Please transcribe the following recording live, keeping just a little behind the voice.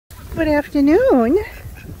Good afternoon.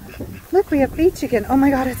 Look, we have beach again. Oh my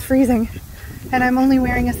God, it's freezing. And I'm only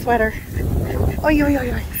wearing a sweater. Oh,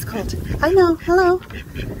 it's cold. I know. Hello.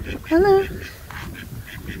 Hello.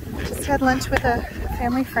 Just had lunch with a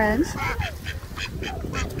family friend.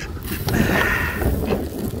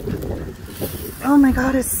 Oh my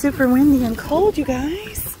God, it's super windy and cold, you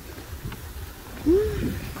guys.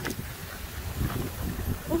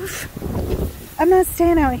 Oof. I'm not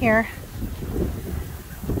staying out here.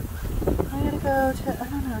 I gotta go to, I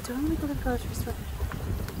don't know, do I want to go to the grocery store?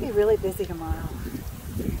 I'll be really busy tomorrow. Oh,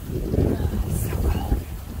 it's so cold.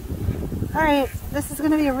 Alright, this is going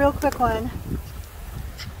to be a real quick one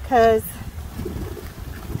because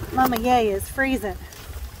Mama Yay is freezing.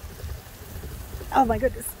 Oh my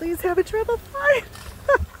goodness, please have a triple fly.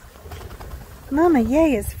 Mama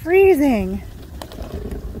Yay is freezing.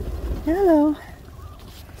 Hello.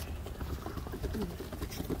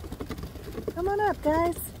 Come on up,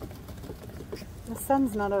 guys. The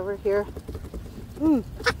sun's not over here.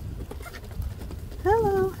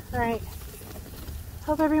 Hello. Alright.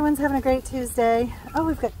 Hope everyone's having a great Tuesday. Oh,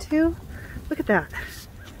 we've got two. Look at that.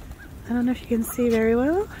 I don't know if you can see very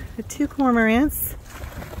well. The two cormorants.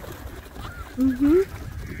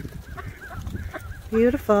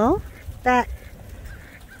 Beautiful.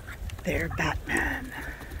 They're Batman.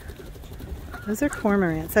 Those are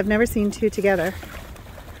cormorants. I've never seen two together.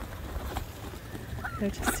 They're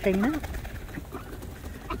just hanging out.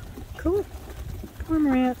 Cool.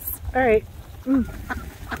 Cormorants. Alright.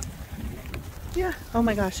 Yeah. Oh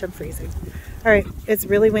my gosh, I'm freezing. Alright, it's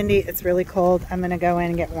really windy. It's really cold. I'm going to go in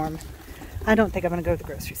and get warm. I don't think I'm going to go to the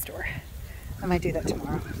grocery store. I might do that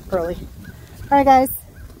tomorrow, early. Alright guys,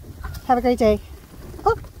 have a great day.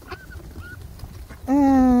 Oh!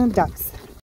 And ducks.